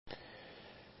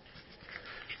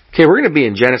Okay, we're going to be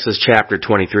in Genesis chapter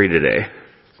 23 today.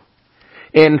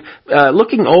 And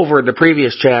looking over the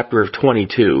previous chapter of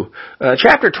 22,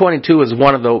 chapter 22 is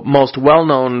one of the most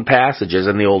well-known passages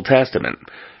in the Old Testament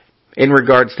in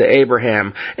regards to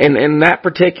Abraham. And that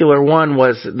particular one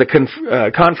was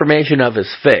the confirmation of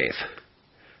his faith.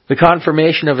 The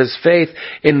confirmation of his faith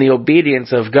in the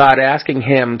obedience of God asking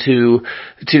him to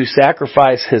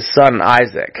sacrifice his son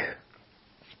Isaac.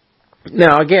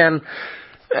 Now again,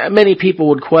 many people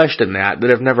would question that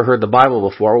have never heard the Bible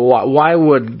before. Why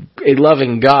would a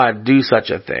loving God do such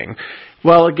a thing?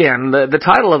 Well, again, the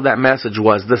title of that message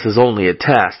was "This is only a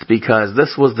test," because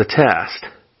this was the test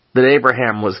that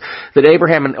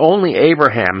Abraham and only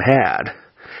Abraham had.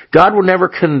 God would never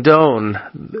condone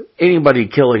anybody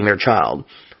killing their child.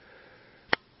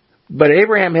 But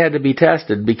Abraham had to be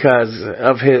tested because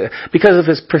of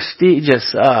his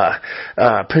prestigious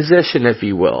position, if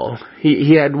you will.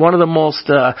 He had one of the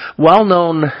most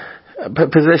well-known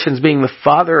positions, being the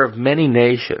father of many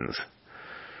nations.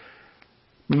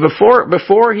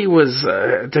 Before he was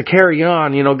to carry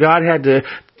on, God had to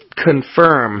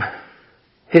confirm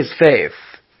his faith,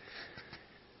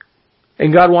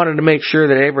 and God wanted to make sure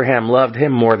that Abraham loved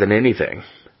him more than anything.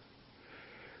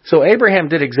 So Abraham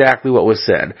did exactly what was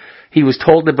said. He was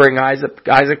told to bring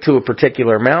Isaac to a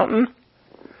particular mountain,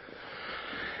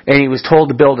 and he was told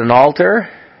to build an altar,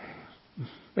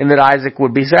 and that Isaac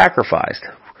would be sacrificed.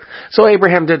 So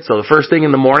Abraham did so. The first thing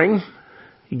in the morning,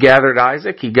 he gathered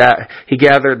Isaac. He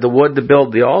gathered the wood to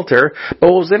build the altar.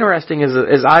 But what was interesting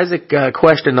is Isaac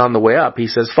questioned on the way up. He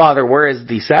says, "Father, where is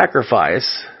the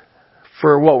sacrifice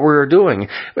for what we were doing?"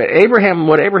 But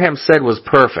what Abraham said was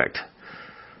perfect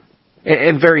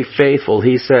and very faithful.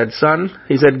 He said, "Son,"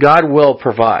 he said, "God will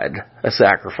provide a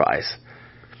sacrifice."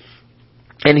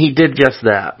 And he did just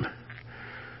that.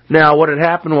 Now, what had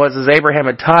happened was Abraham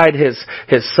had tied his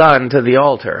son to the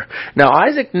altar. Now,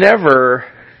 Isaac never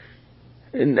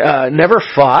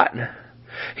fought.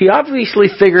 He obviously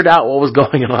figured out what was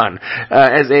going on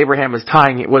as Abraham was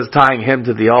tying him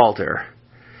to the altar.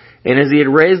 And as he had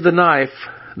raised the knife,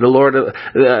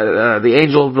 the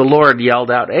angel of the Lord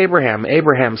yelled out, "Abraham,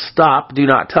 Abraham, stop, do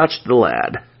not touch the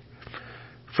lad.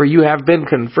 For you have been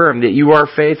confirmed that you are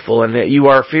faithful and that you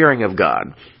are fearing of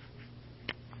God."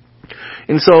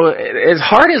 And so, as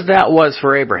hard as that was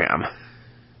for Abraham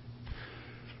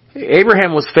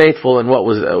was faithful in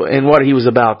what he was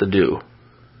about to do.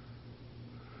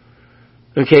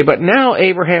 Okay, but now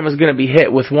Abraham is going to be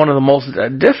hit with one of the most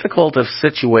difficult of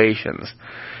situations.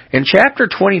 And chapter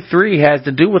 23 has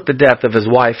to do with the death of his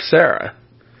wife, Sarah.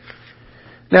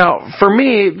 Now, for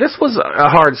me, this was a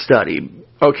hard study.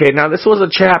 Okay, now this was a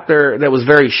chapter that was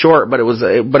very short, but it was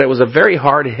a very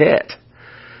hard hit.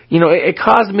 It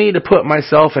caused me to put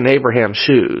myself in Abraham's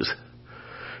shoes.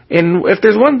 And if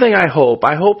there's one thing I hope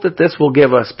that this will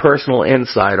give us personal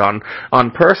insight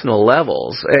on personal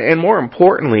levels, and more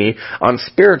importantly, on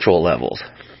spiritual levels.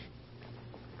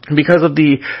 Because of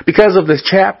this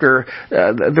chapter,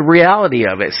 the reality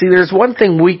of it. See, there's one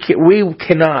thing we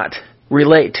cannot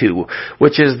relate to,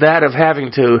 which is that of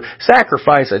having to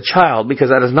sacrifice a child, because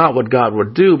that is not what God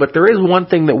would do. But there is one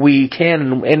thing that we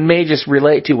can and may just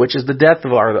relate to, which is the death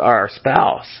of our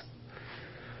spouse.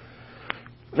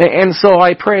 And so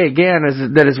I pray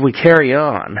again that as we carry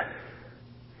on,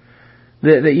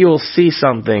 that you will see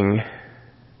something,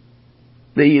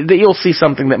 that you'll see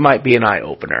something that might be an eye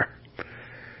opener.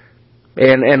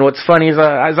 And what's funny is,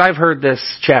 as I've heard this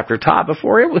chapter taught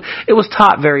before, it was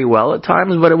taught very well at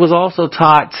times, but it was also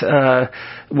taught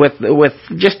with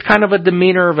just kind of a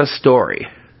demeanor of a story.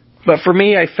 But for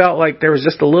me, I felt like there was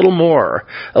just a little more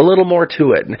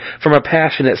to it, from a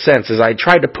passionate sense, as I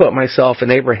tried to put myself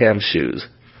in Abraham's shoes.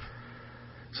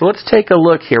 So let's take a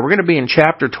look here. We're going to be in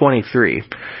chapter 23,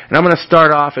 and I'm going to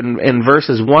start off in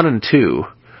verses 1 and 2.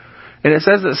 And it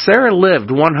says that Sarah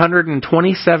lived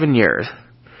 127 years.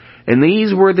 And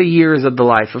these were the years of the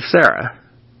life of Sarah.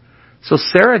 So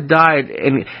Sarah died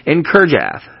in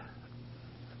Kirjath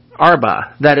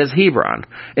Arba, that is Hebron,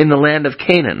 in the land of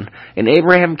Canaan. And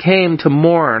Abraham came to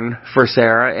mourn for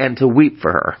Sarah and to weep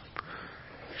for her.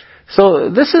 So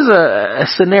this is a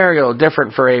scenario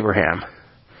different for Abraham,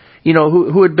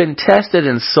 who had been tested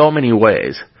in so many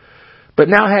ways, but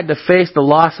now had to face the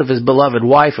loss of his beloved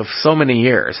wife of so many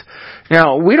years.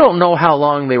 Now, we don't know how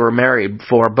long they were married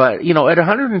for, but, at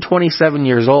 127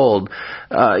 years old,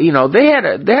 they had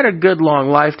a good long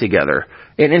life together.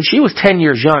 And she was 10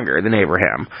 years younger than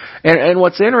Abraham. And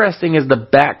what's interesting is the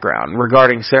background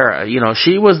regarding Sarah.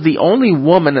 She was the only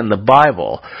woman in the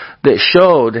Bible that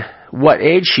showed what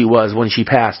age she was when she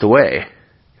passed away.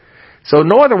 So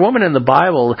no other woman in the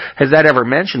Bible has that ever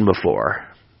mentioned before.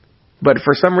 But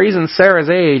for some reason, Sarah's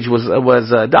age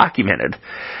was documented.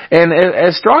 And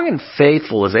as strong and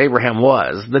faithful as Abraham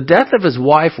was, the death of his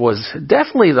wife was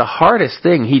definitely the hardest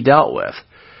thing he dealt with.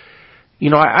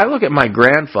 I look at my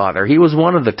grandfather. He was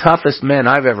one of the toughest men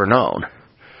I've ever known,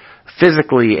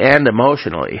 physically and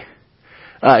emotionally.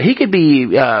 He could be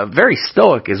very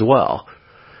stoic as well.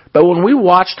 But when we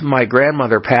watched my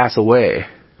grandmother pass away,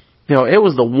 it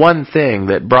was the one thing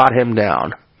that brought him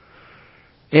down.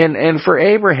 And for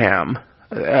Abraham,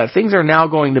 things are now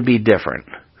going to be different.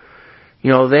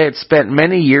 They had spent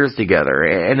many years together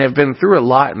and have been through a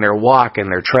lot in their walk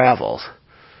and their travels.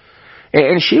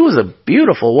 And she was a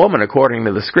beautiful woman according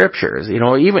to the scriptures.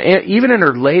 Even in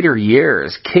her later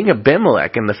years, King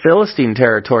Abimelech in the Philistine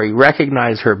territory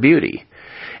recognized her beauty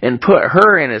and put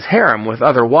her in his harem with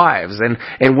other wives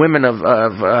and women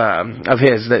of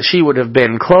his that she would have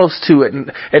been close to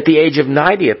at the age of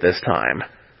 90 at this time.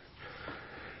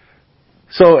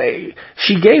 So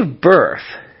she gave birth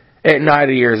at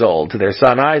 90 years old to their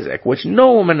son Isaac, which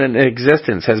no woman in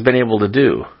existence has been able to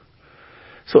do.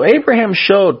 So Abraham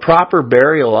showed proper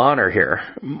burial honor here.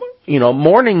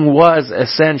 Mourning was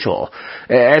essential,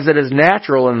 as it is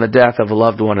natural in the death of a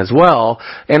loved one as well.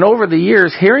 And over the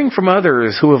years, hearing from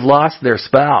others who have lost their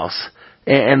spouse,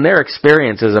 and their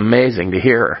experience is amazing to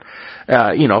hear.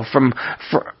 From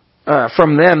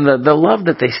them, the love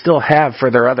that they still have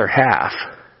for their other half.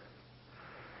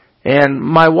 And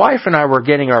my wife and I were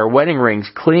getting our wedding rings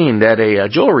cleaned at a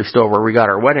jewelry store where we got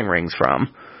our wedding rings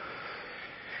from.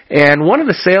 And one of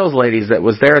the sales ladies that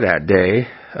was there that day,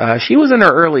 she was in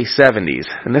her early 70s,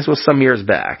 and this was some years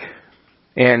back.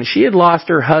 And she had lost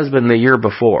her husband the year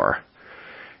before.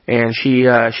 And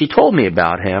she told me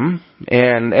about him,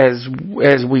 and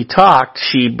as we talked,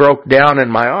 she broke down in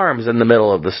my arms in the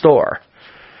middle of the store.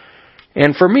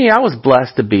 And for me, I was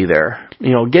blessed to be there.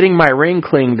 Getting my ring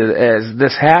cleaned as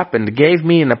this happened gave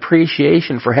me an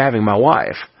appreciation for having my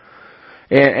wife.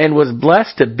 And was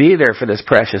blessed to be there for this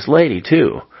precious lady,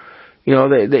 too.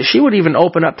 That she would even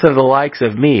open up to the likes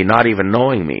of me, not even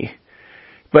knowing me.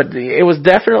 But it was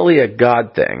definitely a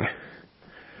God thing.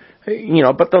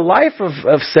 But the life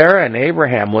of Sarah and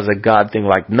Abraham was a God thing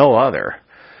like no other.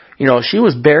 She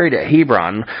was buried at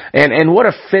Hebron, and what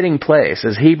a fitting place,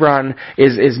 as Hebron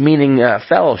is meaning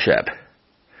fellowship.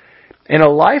 And a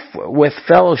life with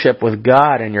fellowship with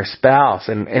God and your spouse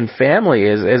and family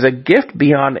is a gift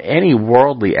beyond any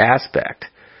worldly aspect.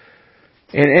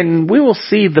 And we will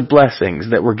see the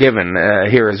blessings that were given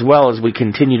here as well as we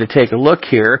continue to take a look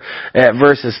here at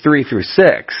verses 3 through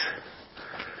 6.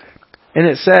 And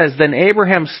it says, Then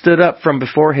Abraham stood up from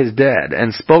before his dead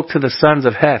and spoke to the sons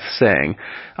of Heth, saying,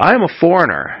 I am a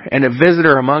foreigner and a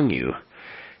visitor among you.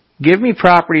 Give me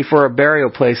property for a burial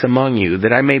place among you,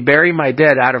 that I may bury my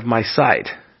dead out of my sight.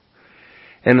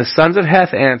 And the sons of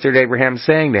Heth answered Abraham,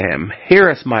 saying to him, Hear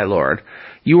us, my lord.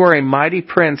 You are a mighty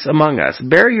prince among us.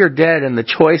 Bury your dead in the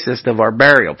choicest of our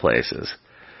burial places.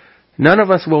 None of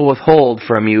us will withhold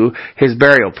from you his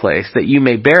burial place, that you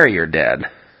may bury your dead.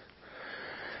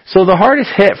 So the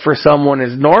hardest hit for someone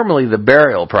is normally the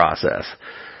burial process.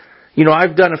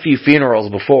 I've done a few funerals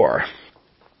before.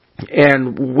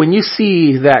 And when you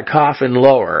see that coffin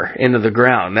lower into the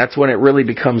ground, that's when it really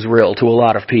becomes real to a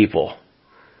lot of people.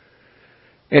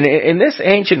 And in this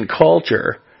ancient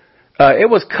culture, it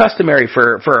was customary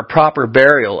for a proper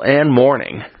burial and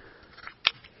mourning.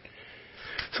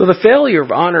 So the failure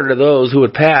of honor to those who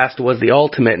had passed was the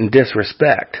ultimate in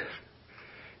disrespect.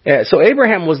 So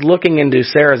Abraham was looking into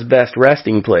Sarah's best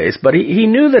resting place, but he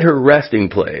knew that her resting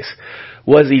place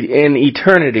was in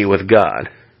eternity with God.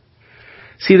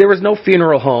 See, there was no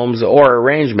funeral homes or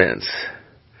arrangements.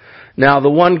 Now, the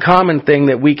one common thing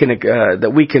that we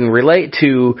can relate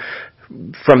to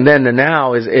from then to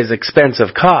now is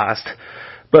expensive cost,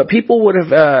 but people would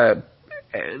have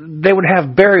they would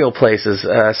have burial places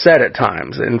set at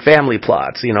times in family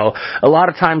plots. A lot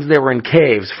of times they were in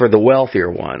caves for the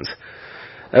wealthier ones.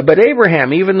 But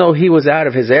Abraham, even though he was out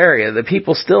of his area, the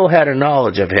people still had a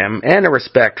knowledge of him and a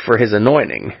respect for his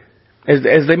anointing,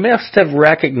 as they must have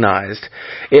recognized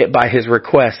it by his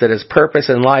request that his purpose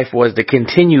in life was to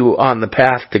continue on the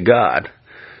path to God.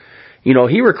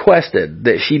 He requested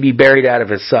that she be buried out of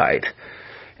his sight.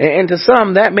 And to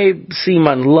some, that may seem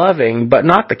unloving, but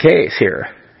not the case here.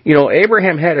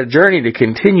 Abraham had a journey to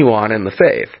continue on in the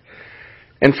faith.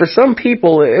 And for some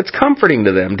people, it's comforting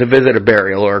to them to visit a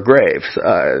burial or a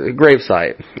grave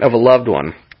site of a loved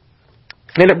one.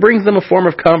 And it brings them a form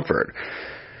of comfort.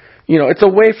 It's a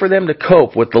way for them to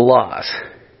cope with the loss.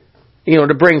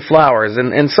 To bring flowers.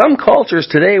 And some cultures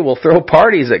today will throw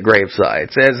parties at grave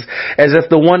sites as if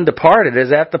the one departed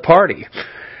is at the party.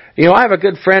 I have a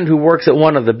good friend who works at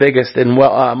one of the biggest and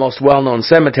most well-known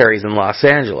cemeteries in Los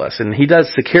Angeles, and he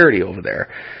does security over there.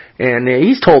 And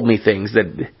he's told me things that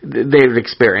they've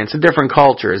experienced in different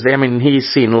cultures. He's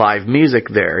seen live music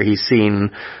there. He's seen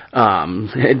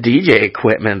DJ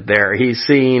equipment there. He's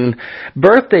seen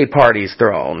birthday parties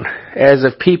thrown, as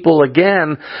if people,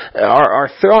 again, are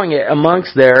throwing it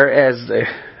amongst there as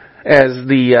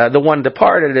the one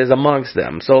departed is amongst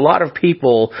them. So a lot of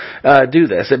people do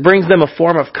this. It brings them a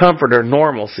form of comfort or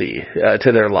normalcy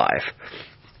to their life.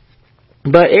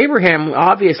 But Abraham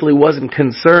obviously wasn't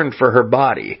concerned for her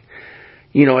body,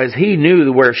 as he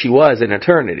knew where she was in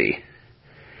eternity.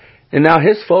 And now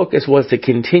his focus was to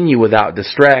continue without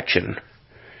distraction.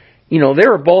 They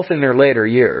were both in their later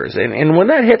years, and when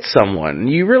that hits someone,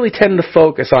 you really tend to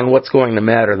focus on what's going to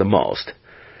matter the most.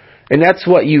 And that's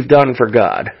what you've done for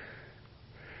God.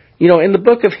 In the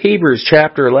book of Hebrews,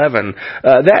 chapter 11,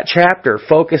 that chapter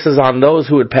focuses on those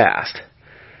who had passed.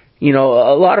 A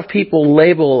lot of people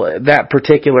label that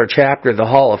particular chapter the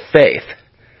Hall of Faith.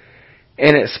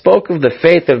 And it spoke of the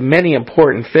faith of many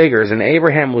important figures, and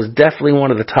Abraham was definitely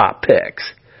one of the top picks.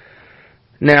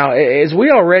 Now, as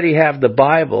we already have the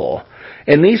Bible,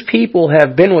 and these people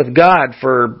have been with God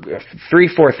for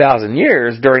 4,000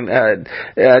 years during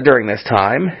this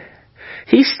time,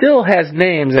 he still has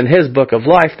names in his book of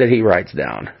life that he writes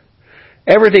down.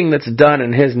 Everything that's done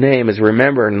in his name is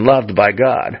remembered and loved by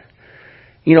God.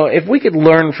 If we could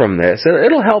learn from this,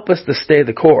 it'll help us to stay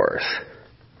the course.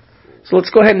 So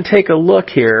let's go ahead and take a look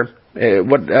here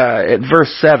at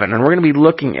verse 7, and we're going to be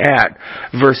looking at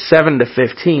verse 7 to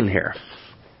 15 here.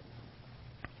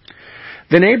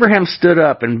 Then Abraham stood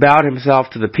up and bowed himself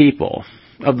to the people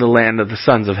of the land of the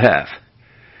sons of Heth.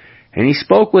 And he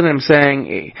spoke with them,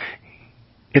 saying,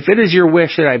 If it is your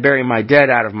wish that I bury my dead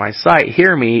out of my sight,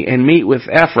 hear me and meet with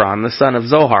Ephron, the son of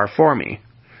Zohar, for me,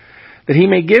 that he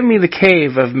may give me the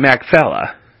cave of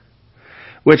Machpelah,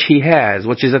 which he has,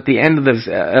 which is at the end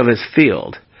of his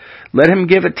field. Let him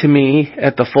give it to me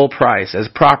at the full price, as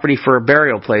property for a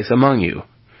burial place among you.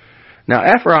 Now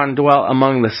Ephron dwelt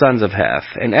among the sons of Heth,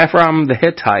 and Ephron the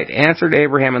Hittite answered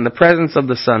Abraham in the presence of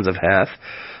the sons of Heth,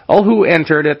 all who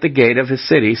entered at the gate of his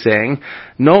city, saying,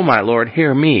 No, my lord,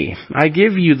 hear me. I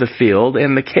give you the field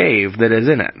and the cave that is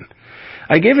in it.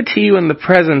 I give it to you in the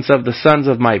presence of the sons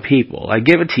of my people. I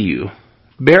give it to you.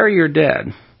 Bury your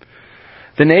dead.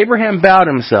 Then Abraham bowed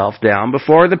himself down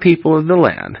before the people of the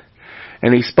land,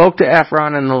 and he spoke to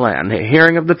Ephron in the land,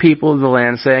 hearing of the people of the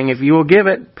land, saying, If you will give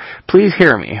it, please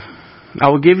hear me. I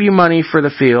will give you money for the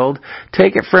field.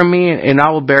 Take it from me, and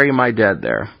I will bury my dead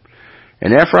there.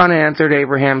 And Ephron answered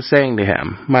Abraham, saying to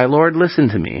him, My lord, listen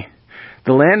to me.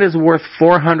 The land is worth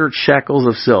 400 shekels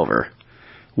of silver.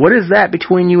 What is that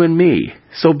between you and me?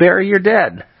 So bury your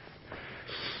dead.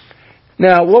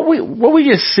 Now, what we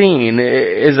just seen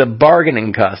is a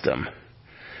bargaining custom.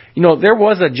 There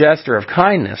was a gesture of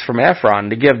kindness from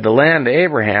Ephron to give the land to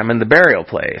Abraham and the burial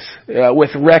place, with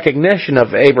recognition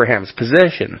of Abraham's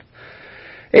position.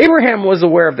 Abraham was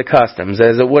aware of the customs,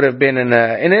 as it would have been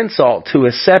an insult to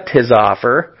accept his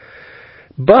offer,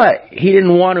 but he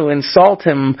didn't want to insult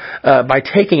him by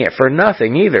taking it for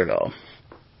nothing either, though.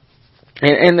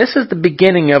 And this is the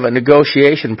beginning of a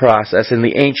negotiation process in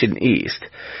the ancient East,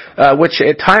 which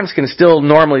at times can still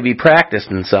normally be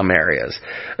practiced in some areas.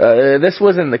 This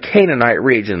was in the Canaanite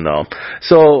region, though.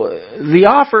 So the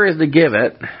offer is to give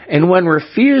it, and when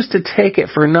refused to take it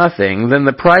for nothing, then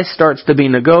the price starts to be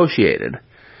negotiated.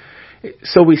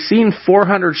 So we've seen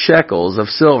 400 shekels of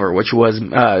silver, which was,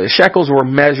 shekels were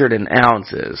measured in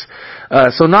ounces.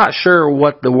 So not sure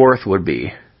what the worth would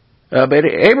be. But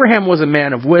Abraham was a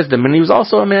man of wisdom, and he was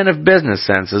also a man of business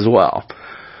sense as well.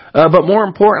 But more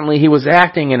importantly, he was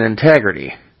acting in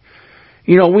integrity.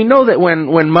 We know that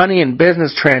when money and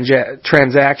business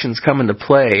transactions come into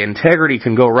play, integrity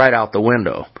can go right out the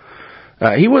window.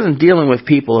 He wasn't dealing with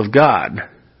people of God.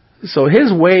 So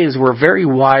his ways were very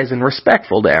wise and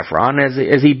respectful to Ephron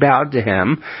as he bowed to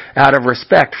him out of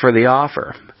respect for the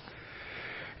offer.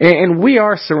 And we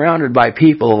are surrounded by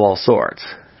people of all sorts.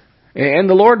 And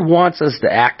the Lord wants us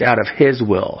to act out of His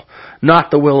will, not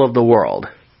the will of the world.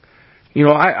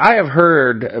 I have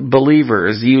heard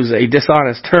believers use a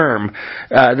dishonest term,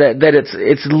 that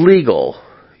it's legal,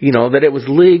 that it was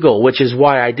legal, which is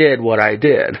why I did what I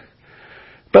did.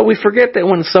 But we forget that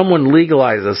when someone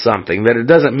legalizes something, that it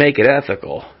doesn't make it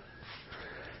ethical.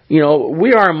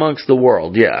 We are amongst the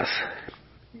world, yes.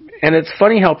 And it's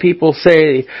funny how people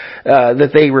say that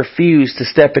they refuse to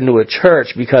step into a church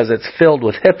because it's filled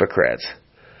with hypocrites.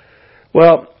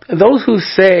 Well, those who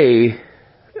say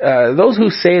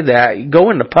that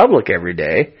go into public every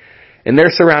day, and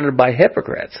they're surrounded by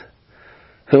hypocrites.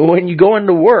 When you go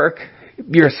into work,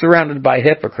 you're surrounded by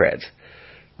hypocrites.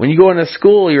 When you go into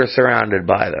school, you're surrounded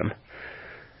by them.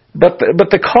 But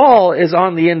the call is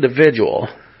on the individual.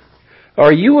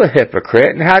 Are you a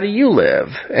hypocrite, and how do you live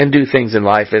and do things in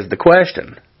life is the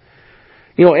question.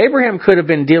 Abraham could have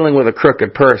been dealing with a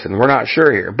crooked person. We're not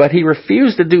sure here. But he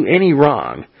refused to do any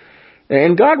wrong.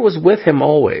 And God was with him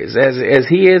always, as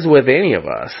He is with any of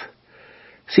us.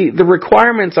 See, the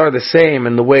requirements are the same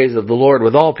in the ways of the Lord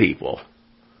with all people.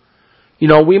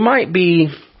 We might be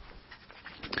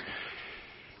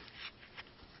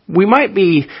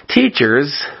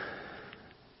teachers,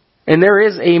 and there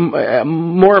is a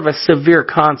more of a severe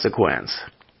consequence.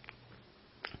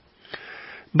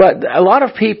 But a lot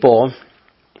of people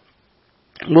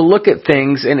will look at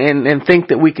things and think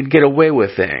that we could get away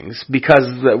with things because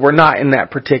we're not in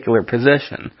that particular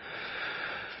position.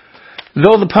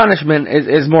 Though the punishment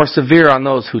is more severe on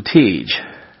those who teach,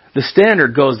 the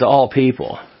standard goes to all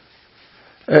people.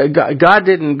 God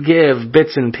didn't give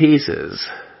bits and pieces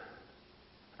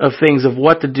of things of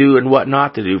what to do and what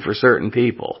not to do for certain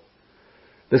people.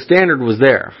 The standard was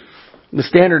there. The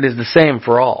standard is the same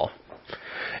for all.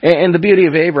 And the beauty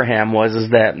of Abraham was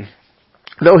that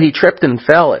though he tripped and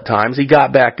fell at times, he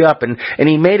got back up and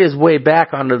he made his way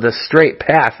back onto the straight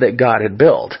path that God had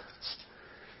built.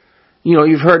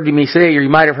 You've heard me say, or you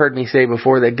might have heard me say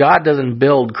before, that God doesn't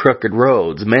build crooked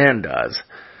roads, man does.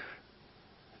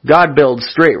 God builds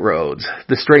straight roads,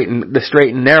 the straight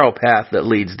and narrow path that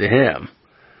leads to Him.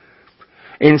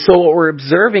 And so what we're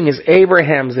observing is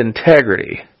Abraham's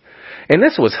integrity. And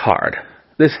this was hard.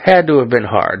 This had to have been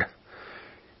hard.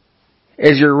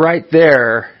 As you're right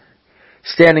there,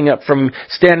 standing up from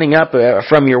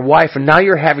your wife, and now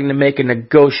you're having to make a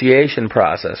negotiation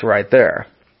process right there.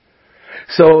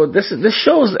 So this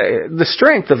shows the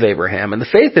strength of Abraham and the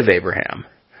faith of Abraham.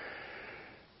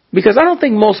 Because I don't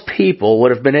think most people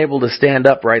would have been able to stand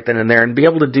up right then and there and be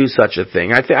able to do such a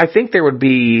thing. I think there would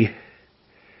be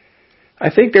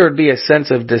a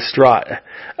sense of distraught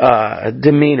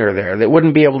demeanor there that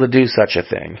wouldn't be able to do such a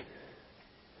thing.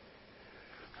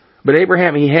 But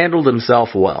Abraham, he handled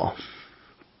himself well.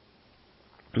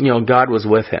 God was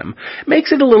with him.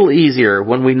 Makes it a little easier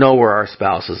when we know where our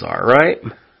spouses are, right?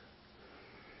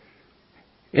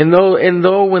 And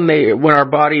though when our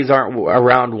bodies aren't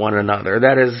around one another,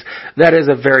 that is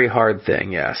a very hard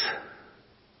thing, yes.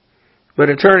 But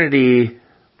eternity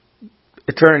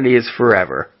is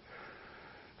forever.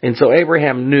 And so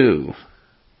Abraham knew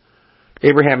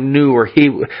where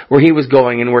he was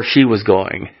going and where she was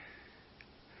going.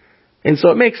 And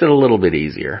so it makes it a little bit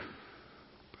easier.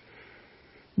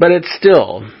 But it's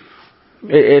still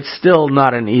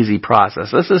not an easy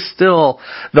process. This is still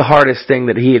the hardest thing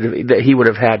that he would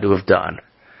have had to have done.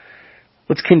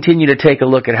 Let's continue to take a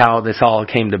look at how this all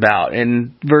came about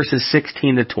in verses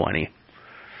 16 to 20.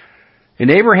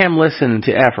 And Abraham listened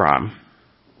to Ephron.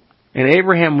 And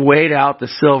Abraham weighed out the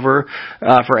silver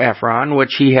for Ephron,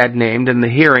 which he had named in the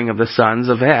hearing of the sons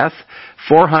of Heth,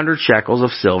 400 shekels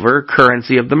of silver,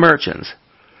 currency of the merchants.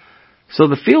 So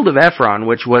the field of Ephron,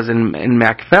 which was in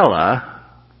Machpelah,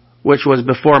 which was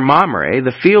before Mamre,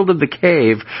 the field of the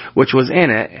cave, which was in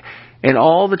it, and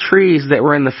all the trees that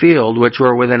were in the field, which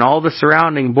were within all the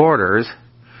surrounding borders,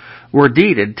 were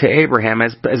deeded to Abraham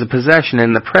as a possession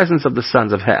in the presence of the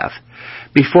sons of Heth,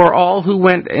 before all who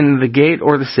went in the gate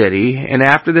or the city. And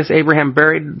after this Abraham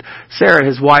buried Sarah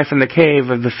his wife in the cave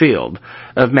of the field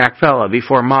of Machpelah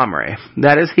before Mamre,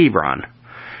 that is Hebron,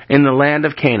 in the land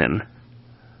of Canaan.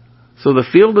 So the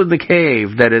field of the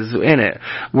cave that is in it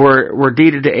were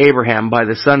deeded to Abraham by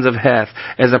the sons of Heth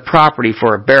as a property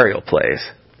for a burial place.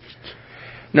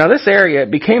 Now this area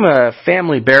became a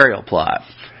family burial plot.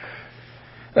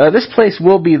 This place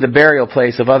will be the burial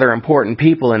place of other important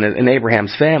people in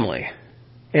Abraham's family.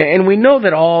 And we know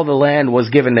that all the land was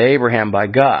given to Abraham by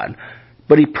God.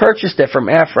 But he purchased it from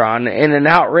Ephron in an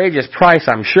outrageous price,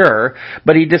 I'm sure,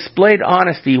 but he displayed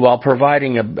honesty while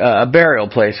providing a burial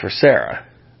place for Sarah.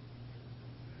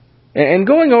 And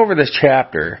going over this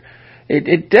chapter,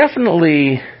 it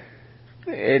definitely,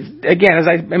 again, as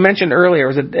I mentioned earlier,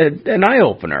 was an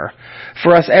eye-opener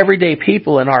for us everyday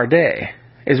people in our day.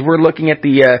 As we're looking at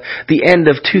the end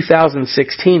of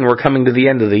 2016, we're coming to the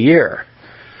end of the year.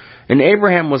 And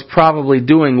Abraham was probably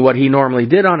doing what he normally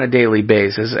did on a daily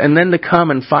basis, and then to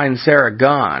come and find Sarah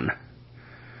gone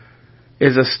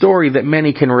is a story that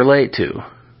many can relate to.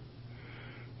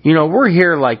 We're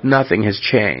here like nothing has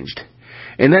changed.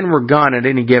 And then we're gone at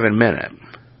any given minute.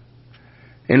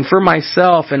 And for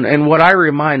myself, and what I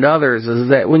remind others is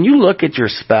that when you look at your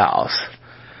spouse,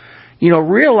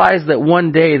 realize that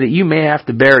one day that you may have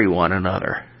to bury one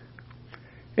another.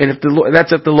 And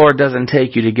that's if the Lord doesn't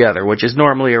take you together, which is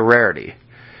normally a rarity.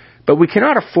 But we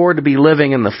cannot afford to be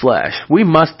living in the flesh. We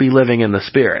must be living in the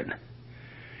Spirit.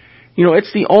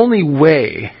 It's the only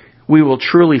way we will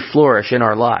truly flourish in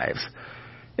our lives.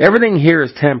 Everything here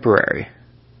is temporary.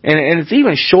 And it's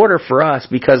even shorter for us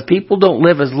because people don't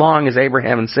live as long as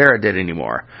Abraham and Sarah did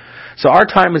anymore. So our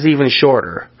time is even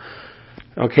shorter.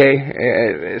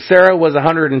 Okay? Sarah was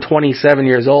 127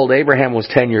 years old. Abraham was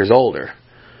 10 years older.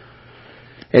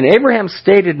 And Abraham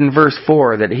stated in verse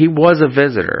 4 that he was a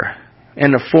visitor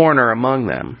and a foreigner among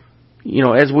them.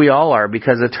 As we all are,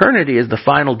 because eternity is the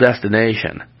final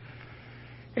destination.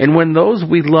 And when those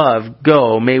we love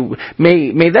go, may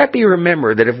that be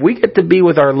remembered, that if we get to be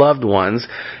with our loved ones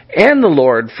and the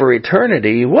Lord for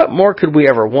eternity, what more could we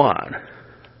ever want?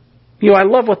 I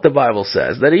love what the Bible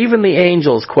says, that even the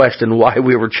angels question why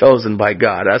we were chosen by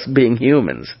God, us being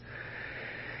humans.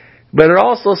 But it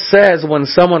also says when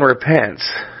someone repents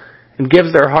and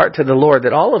gives their heart to the Lord,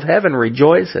 that all of heaven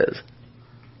rejoices.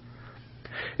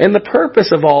 And the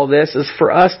purpose of all this is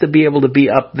for us to be able to be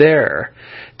up there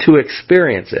to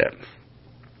experience it.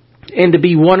 And to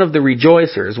be one of the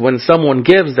rejoicers when someone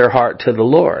gives their heart to the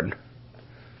Lord.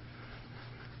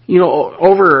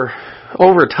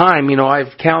 Over time,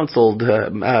 I've counseled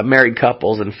married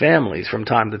couples and families from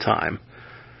time to time.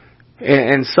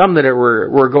 And some that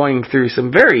were going through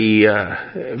some very,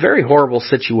 very horrible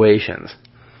situations.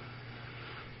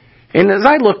 And as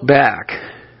I look back,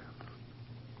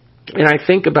 and I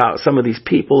think about some of these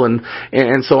people and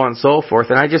so on and so forth,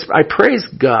 and I praise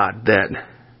God that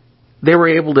they were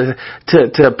able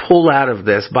to pull out of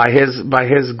this by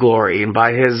His glory and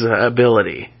by His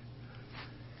ability.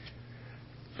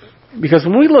 Because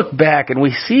when we look back and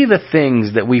we see the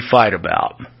things that we fight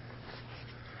about,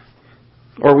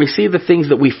 or we see the things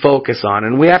that we focus on,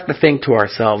 and we have to think to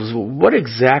ourselves, what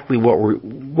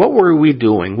were we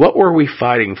doing? What were we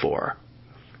fighting for?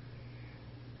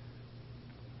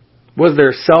 Was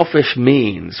there selfish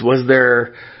means? Was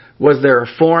there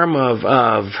a form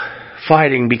of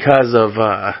fighting because of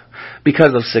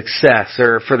success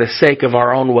or for the sake of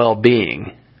our own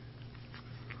well-being?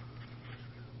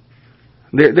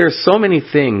 There's so many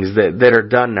things that are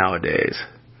done nowadays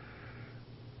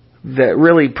that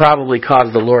really probably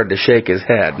cause the Lord to shake His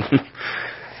head.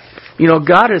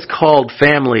 God has called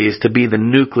families to be the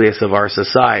nucleus of our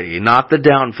society, not the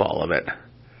downfall of it.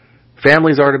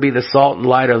 Families are to be the salt and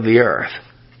light of the earth.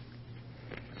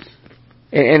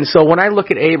 And so when I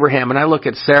look at Abraham and I look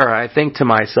at Sarah, I think to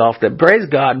myself that praise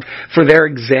God for their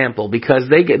example, because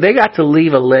they got to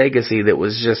leave a legacy that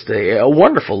was just a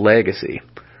wonderful legacy.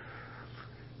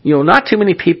 Not too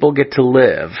many people get to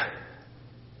live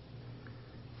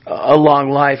a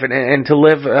long life and to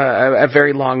live a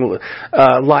very long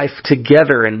life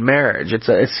together in marriage.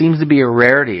 It seems to be a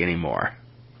rarity anymore.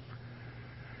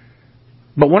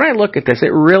 But when I look at this,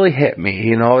 it really hit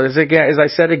me. As I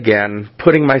said again,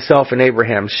 putting myself in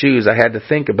Abraham's shoes, I had to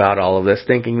think about all of this,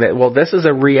 thinking that, this is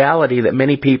a reality that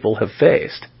many people have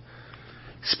faced.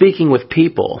 Speaking with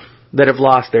people that have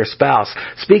lost their spouse,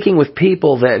 speaking with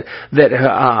people that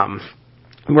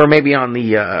were maybe on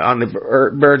the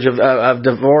verge of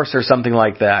divorce or something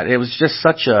like that. It was just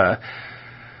such a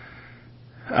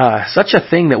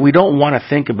thing that we don't want to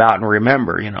think about and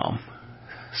remember.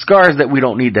 Scars that we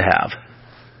don't need to have.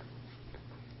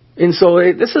 And so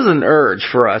this is an urge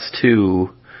for us to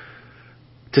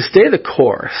stay the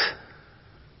course.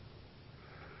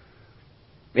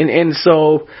 And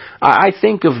so I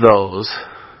think of those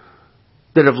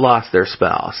that have lost their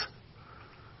spouse.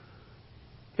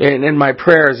 And my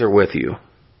prayers are with you.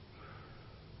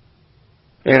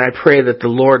 And I pray that the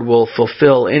Lord will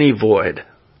fulfill any void.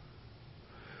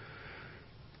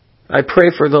 I pray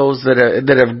for those that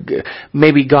have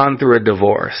maybe gone through a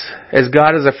divorce, as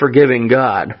God is a forgiving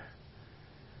God.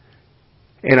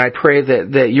 And I pray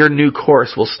that your new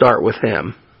course will start with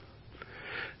Him.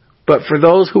 But for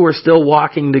those who are still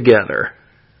walking together,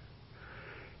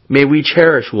 may we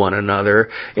cherish one another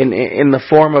in the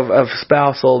form of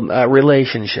spousal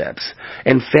relationships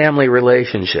and family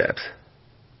relationships.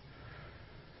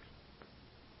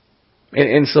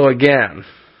 And so again,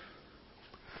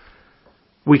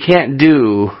 we can't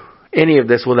do any of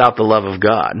this without the love of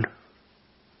God.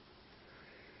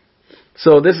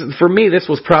 So for me, this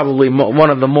was probably one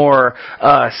of the more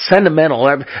sentimental.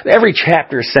 Every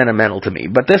chapter is sentimental to me,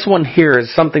 but this one here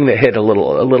is something that hit a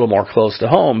little more close to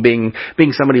home. Being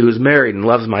somebody who's married and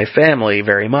loves my family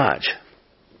very much,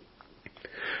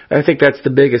 I think that's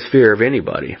the biggest fear of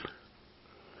anybody.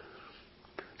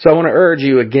 So I want to urge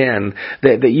you again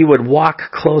that you would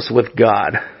walk close with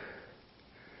God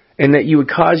And that you would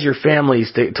cause your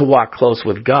families to walk close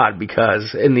with God,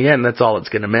 because in the end, that's all that's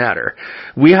going to matter.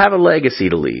 We have a legacy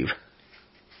to leave.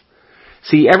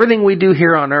 See, everything we do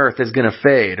here on earth is going to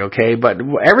fade, okay? But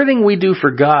everything we do for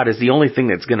God is the only thing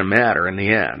that's going to matter in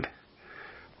the end.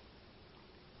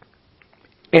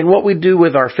 And what we do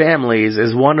with our families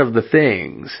is one of the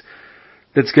things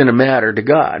that's going to matter to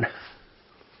God.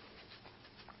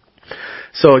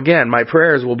 So again, my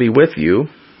prayers will be with you.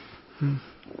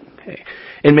 Okay.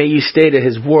 And may you stay to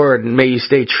His Word, and may you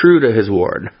stay true to His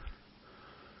Word.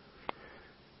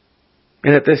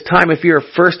 And at this time, if you're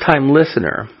a first-time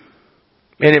listener,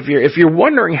 and if you're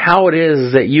wondering how it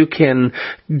is that you can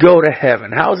go to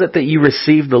heaven, how is it that you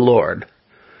receive the Lord?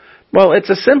 Well,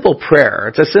 it's a simple prayer.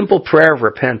 It's a simple prayer of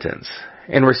repentance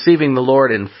and receiving the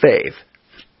Lord in faith.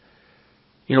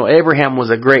 You know, Abraham was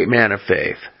a great man of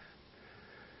faith.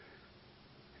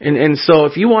 And so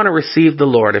if you want to receive the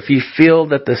Lord, if you feel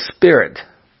that the Spirit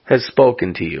has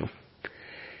spoken to you,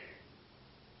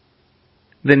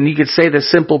 then you could say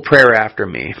this simple prayer after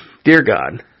me. Dear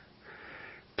God,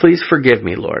 please forgive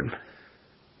me, Lord.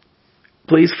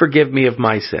 Please forgive me of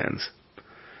my sins.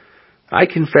 I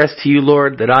confess to you,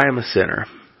 Lord, that I am a sinner.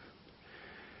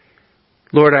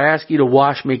 Lord, I ask you to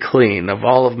wash me clean of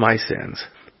all of my sins.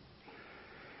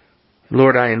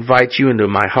 Lord, I invite you into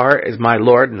my heart as my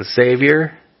Lord and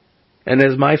Savior and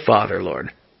as my Father,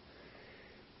 Lord.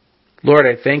 Lord,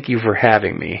 I thank you for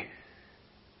having me.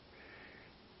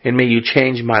 And may you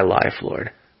change my life,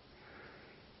 Lord.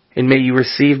 And may you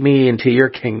receive me into your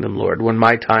kingdom, Lord, when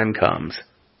my time comes.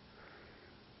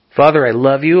 Father, I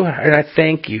love you and I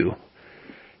thank you.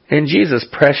 In Jesus'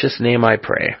 precious name I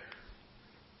pray.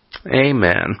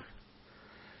 Amen.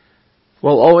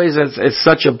 Well, always it's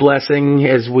such a blessing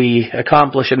as we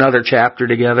accomplish another chapter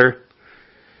together.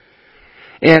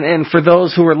 And for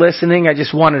those who are listening, I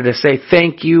just wanted to say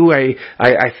thank you.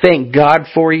 I thank God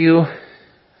for you.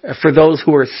 For those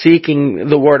who are seeking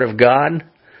the Word of God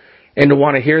and to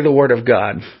want to hear the Word of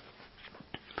God.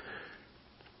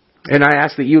 And I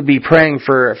ask that you would be praying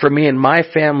for me and my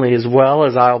family, as well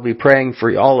as I'll be praying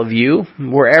for all of you,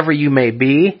 wherever you may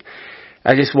be.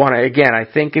 I just want to, again, I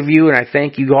think of you, and I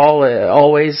thank you all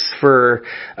always for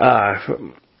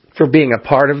being a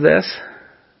part of this.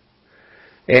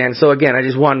 And so again, I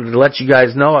just wanted to let you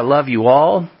guys know I love you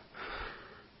all.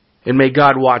 And may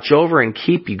God watch over and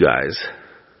keep you guys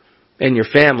and your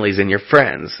families and your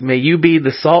friends. May you be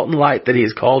the salt and light that He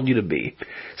has called you to be.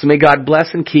 So may God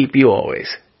bless and keep you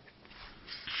always.